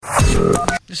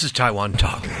This is Taiwan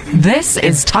Talk. This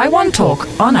is Taiwan Talk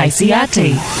on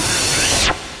ICRT.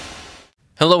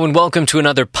 Hello and welcome to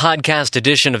another podcast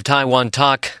edition of Taiwan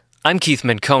Talk. I'm Keith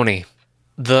Menconi.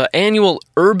 The annual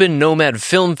Urban Nomad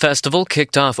Film Festival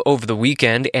kicked off over the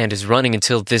weekend and is running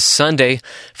until this Sunday.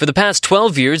 For the past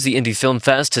 12 years, the Indie Film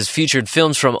Fest has featured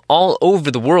films from all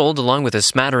over the world, along with a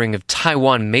smattering of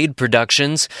Taiwan-made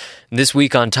productions. This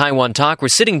week on Taiwan Talk, we're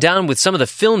sitting down with some of the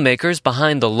filmmakers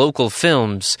behind the local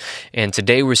films. And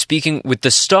today we're speaking with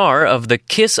the star of The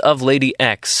Kiss of Lady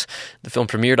X. The film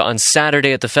premiered on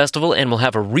Saturday at the festival and will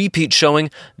have a repeat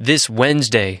showing this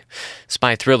Wednesday.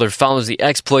 Spy thriller follows the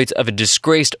exploits of a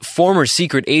disgraced former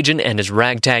secret agent and his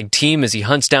ragtag team as he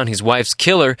hunts down his wife's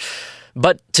killer.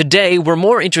 But today, we're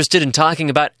more interested in talking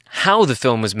about how the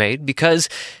film was made because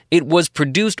it was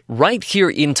produced right here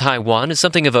in Taiwan as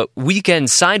something of a weekend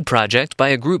side project by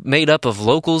a group made up of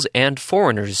locals and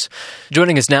foreigners.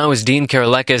 Joining us now is Dean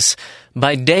Karalekis.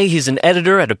 By day, he's an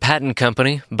editor at a patent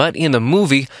company, but in the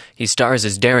movie, he stars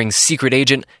as daring secret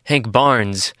agent Hank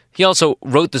Barnes. He also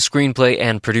wrote the screenplay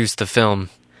and produced the film.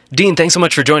 Dean, thanks so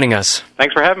much for joining us.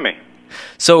 Thanks for having me.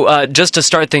 So just to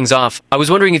start things off, I was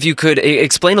wondering if you could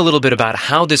explain a little bit about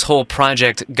how this whole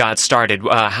project got started,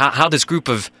 how this group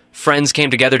of friends came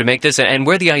together to make this, and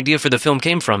where the idea for the film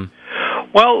came from.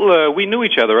 Well, we knew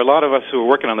each other. A lot of us who were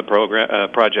working on the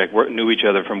project knew each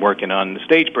other from working on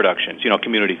stage productions,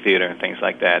 community theater and things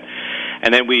like that.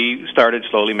 And then we started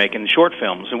slowly making short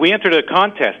films. And we entered a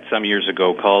contest some years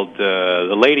ago called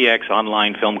the Lady X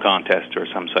Online Film Contest or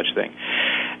some such thing.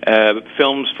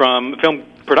 Film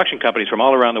production companies from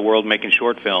all around the world making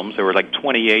short films. There were like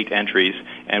 28 entries,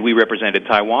 and we represented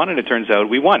Taiwan, and it turns out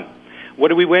we won. What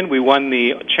did we win? We won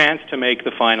the chance to make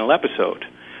the final episode.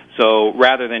 So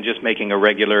rather than just making a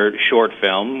regular short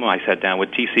film, I sat down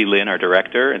with T.C. Lin, our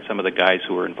director, and some of the guys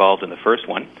who were involved in the first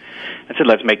one, and said,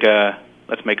 let's make a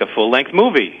full-length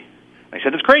movie. I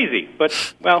said, it's crazy,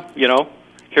 but, well,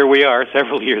 here we are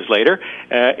several years later.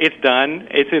 It's done,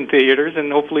 it's in theaters,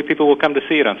 and hopefully people will come to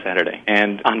see it on Saturday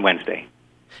and on Wednesday.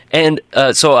 And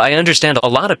so I understand a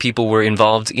lot of people were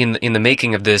involved in the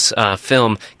making of this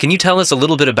film. Can you tell us a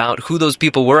little bit about who those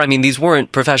people were? I mean, these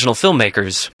weren't professional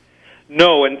filmmakers.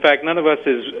 No, in fact, none of us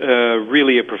is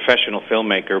really a professional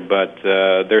filmmaker, but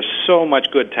there's so much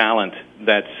good talent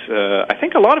that's, I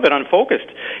think, a lot of it unfocused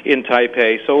in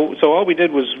Taipei. So all we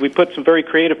did was we put some very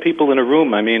creative people in a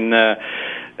room. I mean,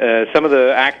 some of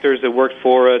the actors that worked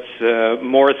for us,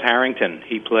 Morris Harrington,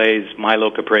 he plays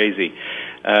Milo Caprese.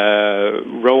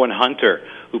 Rowan Hunter,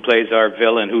 who plays our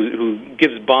villain, who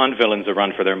gives Bond villains a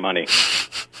run for their money.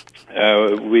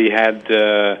 We had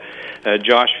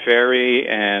Josh Ferry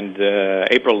and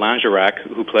April Langerac,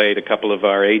 who played a couple of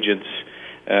our agents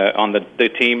on the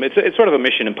team. It's sort of a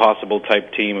Mission Impossible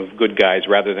type team of good guys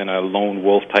rather than a lone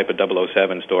wolf type of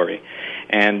 007 story.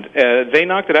 And they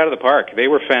knocked it out of the park. They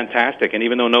were fantastic. And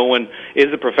even though no one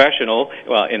is a professional,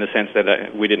 well, in the sense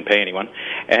that we didn't pay anyone,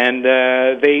 and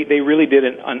they really did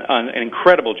an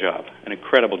incredible job. An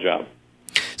incredible job.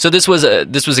 So this was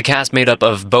a cast made up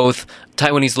of both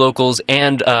Taiwanese locals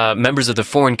and members of the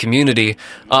foreign community.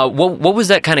 What was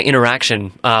that kind of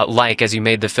interaction like as you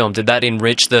made the film? Did that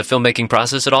enrich the filmmaking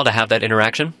process at all to have that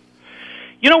interaction?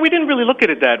 We didn't really look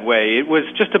at it that way. It was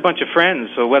just a bunch of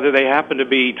friends. So whether they happened to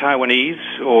be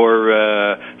Taiwanese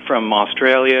or from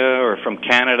Australia or from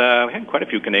Canada, we had quite a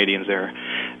few Canadians there,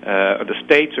 or the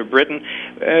States or Britain,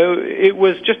 it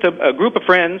was just a group of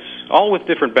friends, all with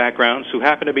different backgrounds, who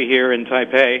happened to be here in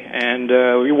Taipei, and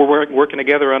we were working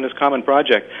together on this common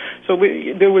project. So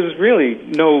there was really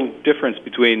no difference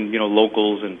between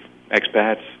locals and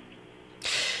expats.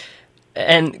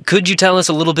 And could you tell us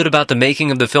a little bit about the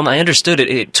making of the film? I understood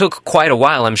it took quite a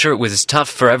while. I'm sure it was tough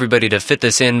for everybody to fit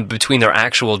this in between their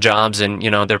actual jobs and,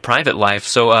 their private life.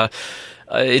 So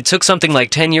it took something like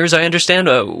 10 years, I understand.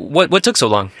 What took so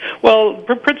long? Well,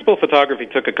 principal photography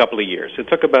took a couple of years. It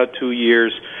took about 2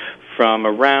 years from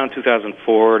around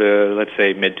 2004 to, let's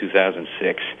say,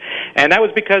 mid-2006. And that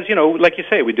was because, like you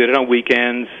say, we did it on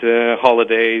weekends,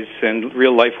 holidays, and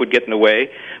real life would get in the way.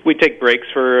 We'd take breaks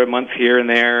for a month here and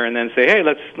there and then say, hey,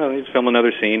 let's film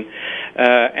another scene.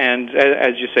 And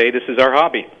as you say, this is our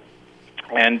hobby.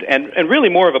 And really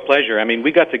more of a pleasure. I mean,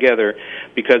 we got together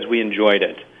because we enjoyed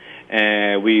it.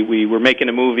 We were making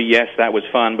a movie, yes, that was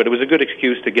fun, but it was a good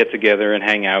excuse to get together and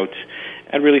hang out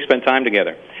and really spend time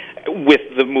together with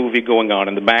the movie going on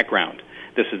in the background.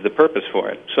 This is the purpose for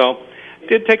it. So it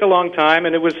did take a long time,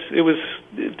 and it was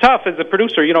tough as a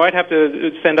producer. I'd have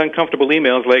to send uncomfortable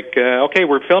emails like, okay,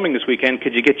 we're filming this weekend.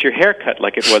 Could you get your hair cut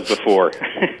like it was before?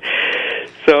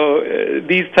 So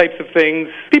these types of things,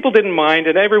 people didn't mind,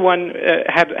 and everyone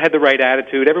had the right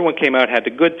attitude. Everyone came out, had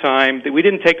a good time. We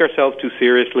didn't take ourselves too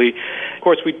seriously. Of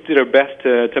course, we did our best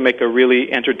to make a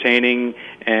really entertaining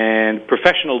and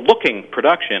professional-looking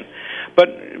production,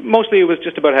 but mostly it was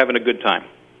just about having a good time.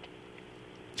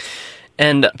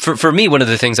 And for me, one of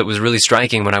the things that was really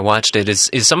striking when I watched it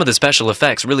is some of the special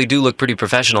effects really do look pretty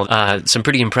professional. Some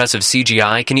pretty impressive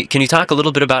CGI. Can you talk a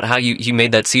little bit about how you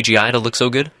made that CGI to look so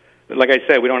good? Like I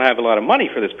said, we don't have a lot of money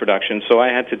for this production, so I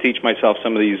had to teach myself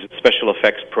some of these special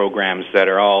effects programs that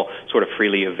are all sort of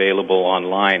freely available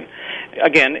online.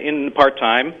 Again, in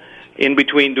part-time, in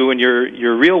between doing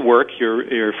your real work,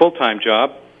 your full-time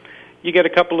job, you get a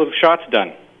couple of shots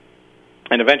done.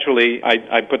 And eventually,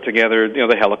 I put together,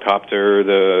 the helicopter,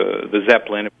 the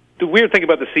Zeppelin. The weird thing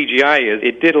about the CGI is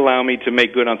it did allow me to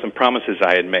make good on some promises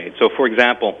I had made. So, for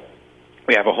example,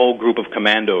 we have a whole group of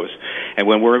commandos, and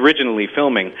when we're originally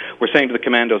filming, we're saying to the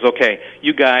commandos, okay,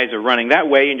 you guys are running that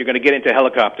way, and you're going to get into a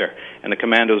helicopter. And the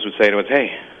commandos would say to us,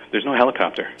 hey, there's no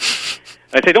helicopter.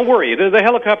 I'd say, don't worry, the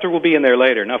helicopter will be in there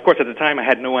later. Now, of course, at the time, I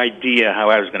had no idea how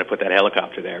I was going to put that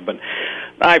helicopter there, but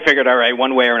I figured, all right,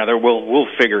 one way or another, we'll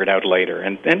figure it out later,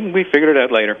 and we figured it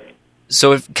out later.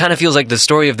 So it kind of feels like the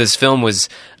story of this film was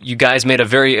you guys made a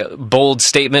very bold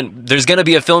statement. There's going to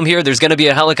be a film here. There's going to be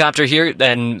a helicopter here.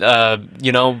 And,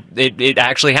 it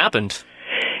actually happened.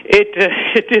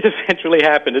 It did eventually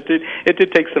happen. It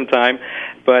did take some time.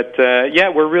 But,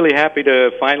 we're really happy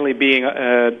to finally be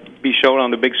shown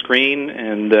on the big screen.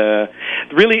 And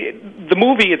really, the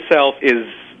movie itself is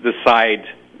the side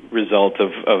result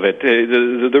of it.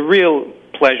 The real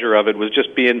pleasure of it was just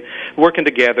working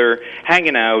together,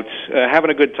 hanging out,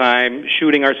 having a good time,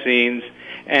 shooting our scenes,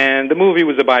 and the movie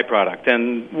was a byproduct,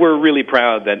 and we're really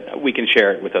proud that we can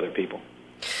share it with other people.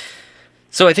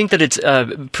 So I think that it's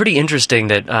pretty interesting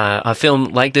that a film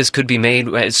like this could be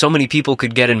made, so many people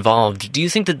could get involved. Do you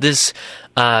think that this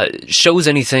shows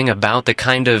anything about the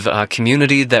kind of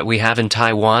community that we have in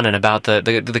Taiwan and about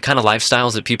the kind of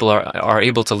lifestyles that people are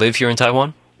able to live here in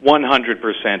Taiwan?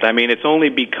 100%. I mean, it's only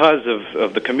because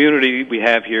of the community we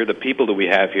have here, the people that we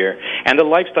have here, and the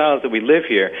lifestyles that we live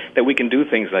here that we can do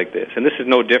things like this. And this is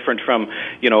no different from,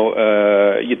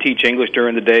 you teach English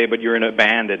during the day, but you're in a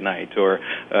band at night, or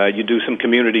you do some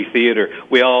community theater.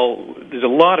 There's a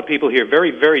lot of people here, very,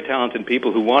 very talented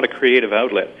people who want a creative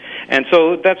outlet. And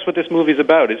so that's what this movie's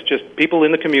about. It's just people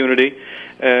in the community,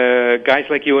 guys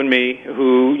like you and me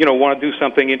who, want to do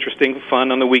something interesting,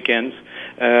 fun on the weekends,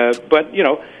 but,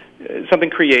 something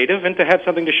creative and to have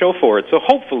something to show for it. So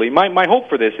hopefully, my hope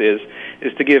for this is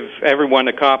to give everyone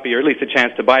a copy, or at least a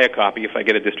chance to buy a copy if I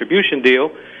get a distribution deal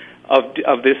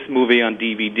of this movie on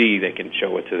DVD. They can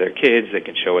show it to their kids, they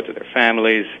can show it to their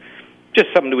families, just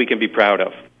something that we can be proud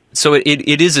of. So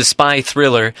it is a spy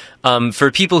thriller. For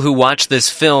people who watch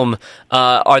this film,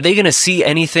 are they going to see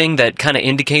anything that kind of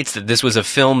indicates that this was a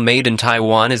film made in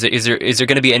Taiwan? Is there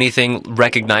going to be anything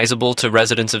recognizable to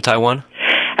residents of Taiwan?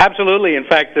 Absolutely. In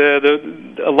fact,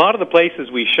 a lot of the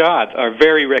places we shot are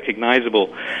very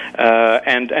recognizable,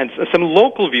 and some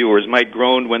local viewers might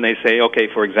groan when they say, okay,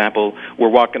 for example, we're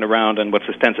walking around in what's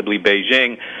ostensibly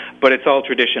Beijing, but it's all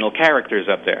traditional characters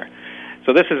up there.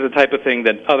 So this is the type of thing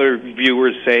that other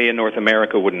viewers, say, in North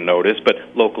America wouldn't notice, but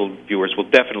local viewers will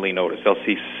definitely notice. They'll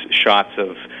see shots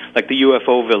of, like the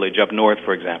UFO village up north,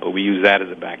 for example. We use that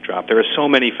as a backdrop. There are so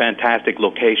many fantastic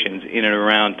locations in and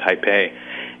around Taipei,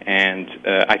 and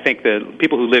I think the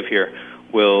people who live here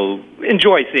will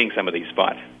enjoy seeing some of these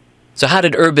spots. So how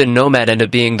did Urban Nomad end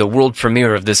up being the world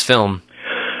premiere of this film?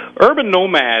 Urban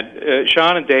Nomad,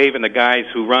 Sean and Dave and the guys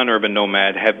who run Urban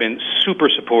Nomad have been super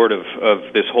supportive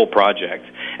of this whole project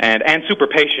and super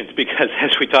patient because, as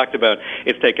we talked about,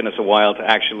 it's taken us a while to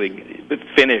actually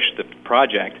finish the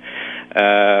project.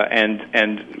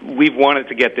 And we've wanted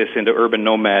to get this into Urban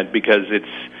Nomad because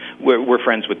we're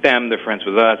friends with them, they're friends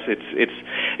with us.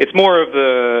 It's more of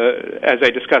as I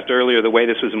discussed earlier, the way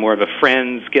this was more of a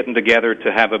friends getting together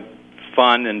to have a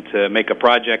fun and to make a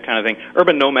project kind of thing.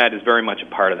 Urban Nomad is very much a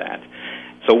part of that.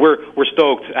 So we're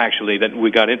stoked, actually, that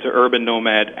we got into Urban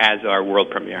Nomad as our world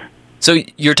premiere. So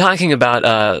you're talking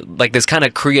about like this kind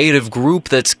of creative group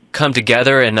that's come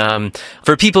together, and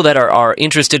for people that are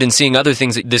interested in seeing other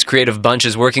things that this creative bunch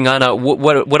is working on,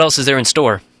 what else is there in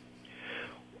store?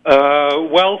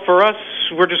 Well, for us,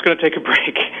 we're just going to take a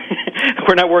break.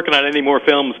 We're not working on any more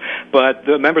films, but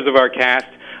the members of our cast,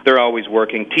 they're always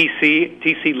working.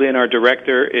 T.C. Lin, our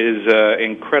director, is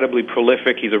incredibly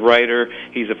prolific. He's a writer.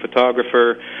 He's a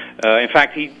photographer. In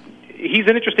fact, he's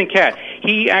an interesting cat.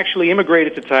 He actually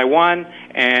immigrated to Taiwan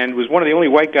and was one of the only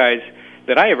white guys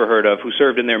that I ever heard of who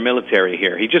served in their military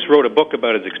here. He just wrote a book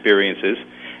about his experiences,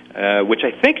 which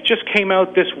I think just came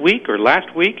out this week or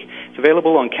last week. It's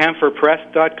available on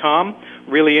camphorpress.com.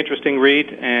 Really interesting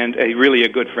read, and really a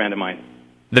good friend of mine.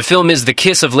 The film is The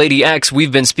Kiss of Lady X.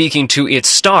 We've been speaking to its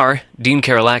star, Dean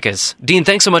Karolakis. Dean,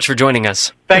 thanks so much for joining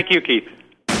us. Thank you, Keith.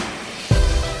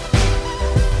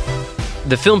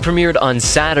 The film premiered on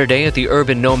Saturday at the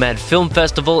Urban Nomad Film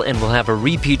Festival and will have a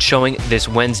repeat showing this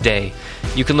Wednesday.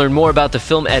 You can learn more about the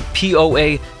film at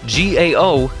poagao.com.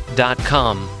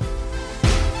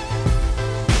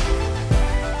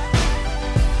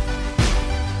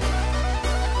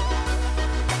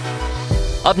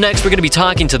 Up next, we're going to be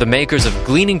talking to the makers of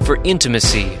Gleaning for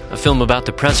Intimacy, a film about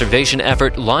the preservation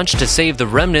effort launched to save the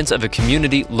remnants of a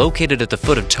community located at the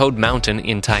foot of Toad Mountain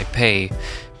in Taipei.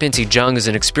 Pincy Jung is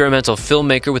an experimental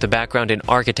filmmaker with a background in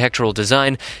architectural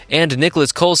design, and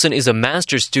Nicholas Colson is a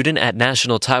master's student at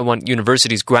National Taiwan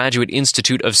University's Graduate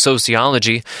Institute of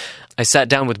Sociology. I sat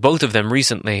down with both of them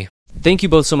recently. Thank you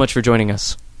both so much for joining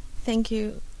us. Thank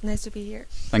you. Nice to be here.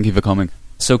 Thank you for coming.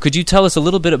 So could you tell us a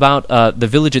little bit about the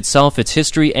village itself, its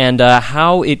history, and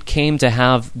how it came to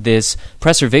have this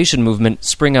preservation movement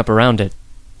spring up around it?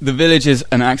 The village is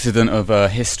an accident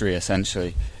of history,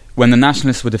 essentially. When the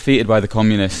nationalists were defeated by the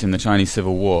communists in the Chinese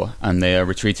Civil War and they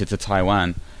retreated to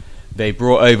Taiwan, they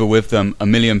brought over with them 1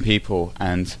 million people,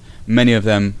 and many of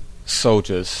them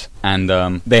soldiers, and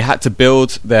they had to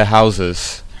build their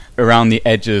houses around the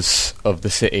edges of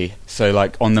the city, so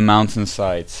like on the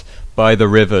mountainsides, by the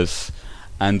rivers.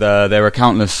 And there are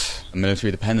countless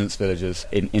military dependence villages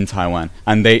in Taiwan.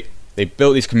 And they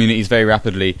built these communities very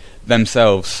rapidly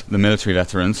themselves, the military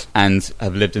veterans, and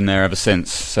have lived in there ever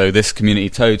since. So this community,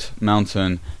 Toad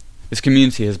Mountain, this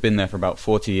community has been there for about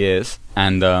 40 years.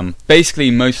 And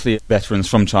basically mostly veterans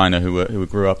from China who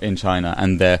grew up in China,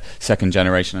 and their second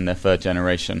generation and their third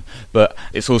generation. But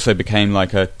it's also became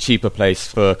like a cheaper place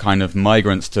for kind of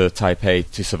migrants to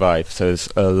Taipei to survive. So there's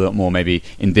a lot more maybe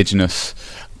indigenous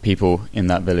people in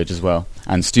that village as well,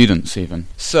 and students even.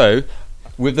 So,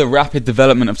 with the rapid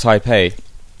development of Taipei,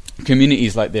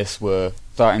 communities like this were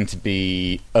starting to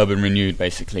be urban renewed,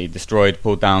 basically, destroyed,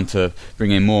 pulled down to bring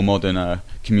in more modern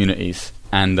communities.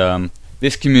 And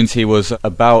this community was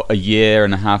about a year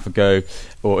and a half ago,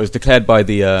 or it was declared by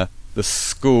the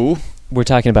school. We're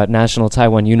talking about National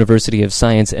Taiwan University of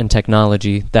Science and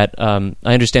Technology that, I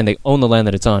understand they own the land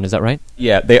that it's on, is that right?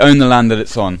 Yeah, they own the land that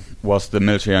it's on, whilst the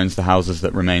military owns the houses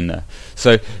that remain there.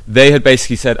 So they had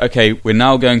basically said, okay, we're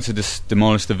now going to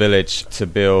demolish the village to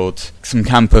build some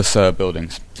campus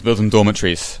buildings, to build some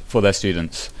dormitories for their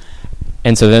students.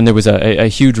 And so then there was a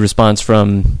huge response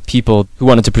from people who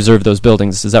wanted to preserve those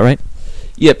buildings, is that right?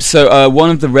 Yep, so one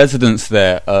of the residents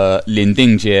there, Lin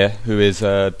Dingjie, who is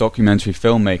a documentary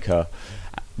filmmaker,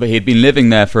 but he had been living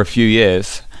there for a few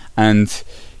years, and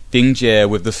Dingjie,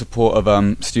 with the support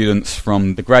of students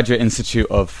from the Graduate Institute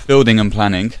of Building and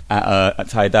Planning at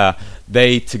Taida,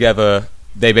 they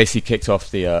basically kicked off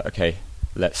the okay,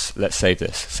 let's save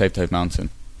this, save Toad Mountain.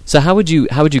 So how would you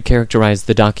characterize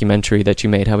the documentary that you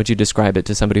made? How would you describe it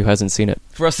to somebody who hasn't seen it?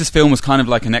 For us, this film was kind of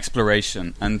like an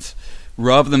exploration, and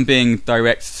rather than being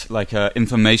direct, like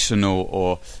informational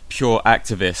or pure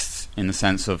activists in the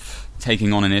sense of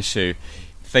taking on an issue,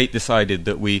 fate decided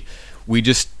that we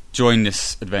just joined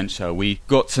this adventure. We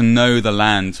got to know the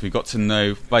land. We got to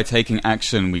know, by taking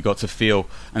action, we got to feel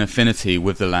an affinity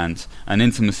with the land, an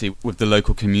intimacy with the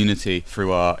local community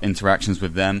through our interactions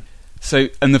with them. So,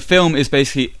 and the film is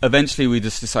basically, eventually we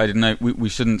just decided, no, we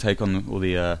shouldn't take on all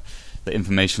the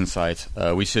information side.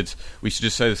 We should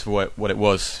just show this for what it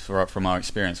was from our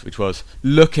experience, which was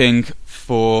looking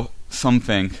for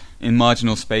something in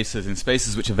marginal spaces, in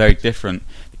spaces which are very different,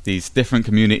 these different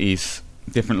communities,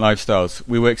 different lifestyles.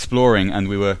 We were exploring and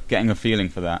we were getting a feeling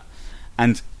for that.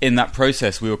 And in that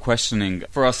process, we were questioning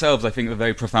for ourselves, I think, a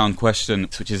very profound question,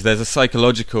 which is there's a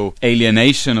psychological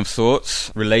alienation of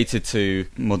sorts related to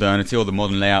modernity or the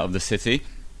modern layout of the city.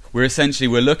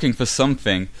 We're looking for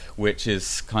something which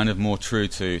is kind of more true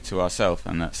to ourselves,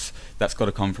 and that's got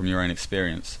to come from your own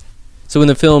experience. So in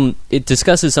the film, it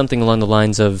discusses something along the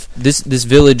lines of this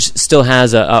village still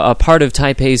has a part of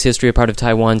Taipei's history, a part of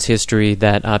Taiwan's history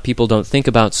that people don't think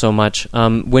about so much.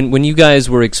 When you guys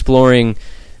were exploring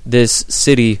this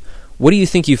city, what do you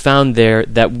think you found there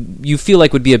that you feel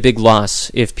like would be a big loss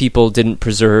if people didn't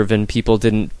preserve and people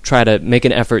didn't try to make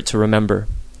an effort to remember?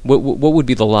 What would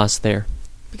be the loss there?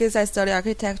 Because I study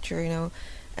architecture,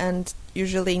 and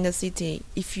usually in the city,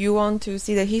 if you want to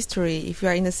see the history, if you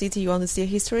are in the city, you want to see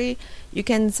history, you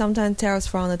can sometimes tell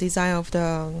from the design of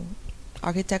the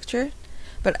architecture.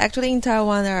 But actually in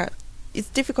Taiwan, there are it's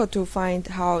difficult to find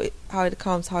how it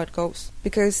comes, how it goes,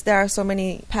 because there are so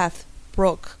many paths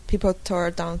broke. People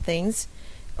tore down things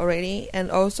already,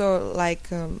 and also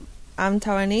I'm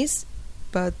Taiwanese,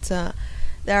 but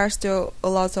there are still a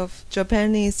lot of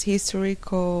Japanese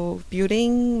historical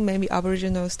building, maybe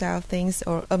Aboriginal style things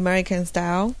or American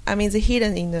style. I mean, it's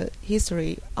hidden in the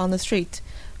history on the street.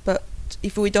 But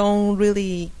if we don't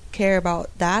really care about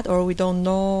that, or we don't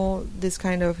know this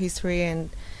kind of history,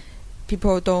 and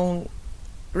people don't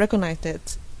recognize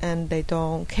it, and they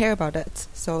don't care about it,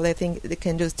 so they think it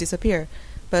can just disappear.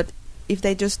 But if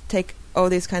they just take all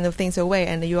these kind of things away,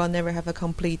 and you will never have a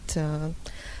complete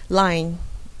line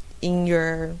in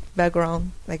your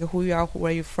background, like who you are,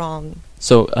 where you're from.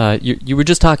 So you were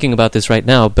just talking about this right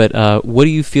now, but what do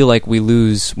you feel like we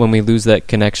lose when we lose that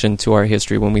connection to our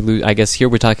history? When we lose, I guess here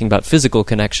we're talking about physical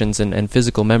connections and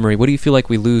physical memory. What do you feel like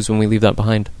we lose when we leave that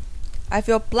behind? I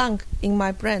feel blank in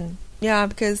my brain. Yeah,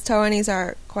 because Taiwanese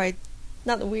are quite,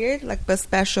 not weird, but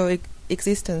special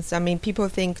existence. I mean, people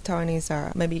think Taiwanese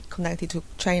are maybe connected to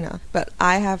China, but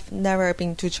I have never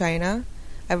been to China.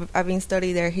 I've been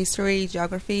studying their history,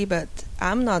 geography, but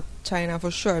I'm not China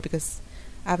for sure because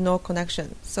I have no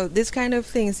connection. So this kind of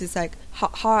things is like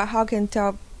how can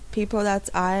tell people that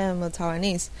I am a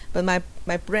Taiwanese, but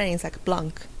my brain is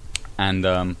blank. And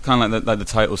kind of like the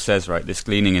title says, right, this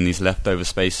gleaning in these leftover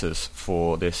spaces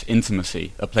for this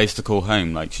intimacy, a place to call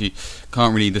home. Like, she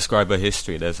can't really describe her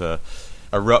history. There's a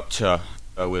rupture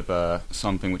with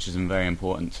something which is very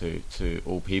important to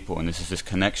all people, and this is this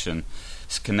connection.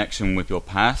 It's connection with your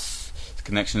past, it's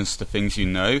connections to things you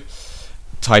know.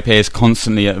 Taipei is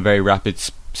constantly at a very rapid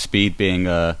speed being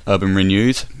urban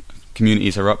renewed.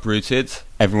 Communities are uprooted,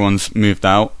 everyone's moved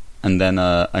out, and then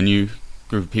a new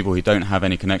group of people who don't have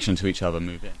any connection to each other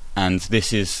move in. And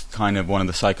this is kind of one of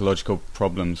the psychological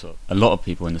problems of a lot of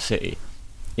people in the city.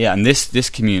 Yeah, and this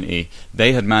community,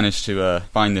 they had managed to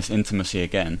find this intimacy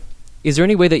again. Is there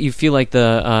any way that you feel like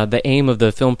the aim of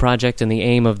the film project and the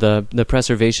aim of the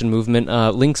preservation movement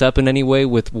links up in any way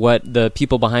with what the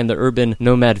people behind the Urban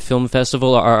Nomad Film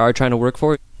Festival are trying to work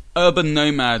for? Urban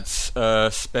Nomad's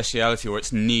speciality, or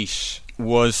its niche,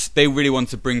 was they really want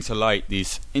to bring to light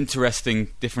these interesting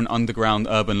different underground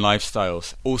urban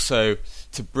lifestyles. Also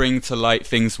to bring to light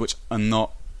things which are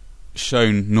not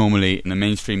shown normally in the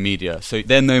mainstream media. So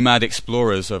they're nomad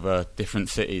explorers of different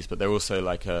cities, but they're also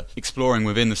exploring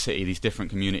within the city these different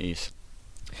communities.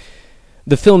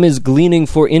 The film is Gleaning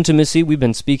for Intimacy. We've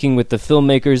been speaking with the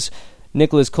filmmakers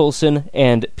Nicholas Coulson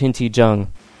and Pinty Zheng.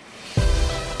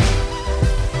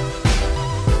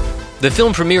 The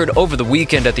film premiered over the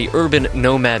weekend at the Urban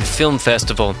Nomad Film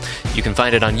Festival. You can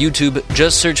find it on YouTube.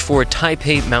 Just search for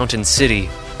Taipei Mountain City.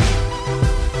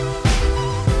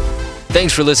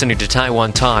 Thanks for listening to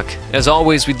Taiwan Talk. As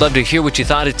always, we'd love to hear what you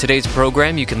thought of today's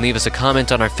program. You can leave us a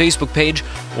comment on our Facebook page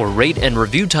or rate and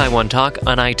review Taiwan Talk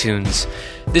on iTunes.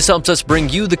 This helps us bring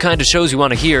you the kind of shows you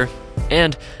want to hear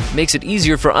and makes it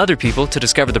easier for other people to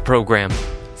discover the program.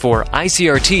 For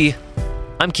ICRT,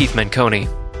 I'm Keith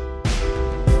Menconi.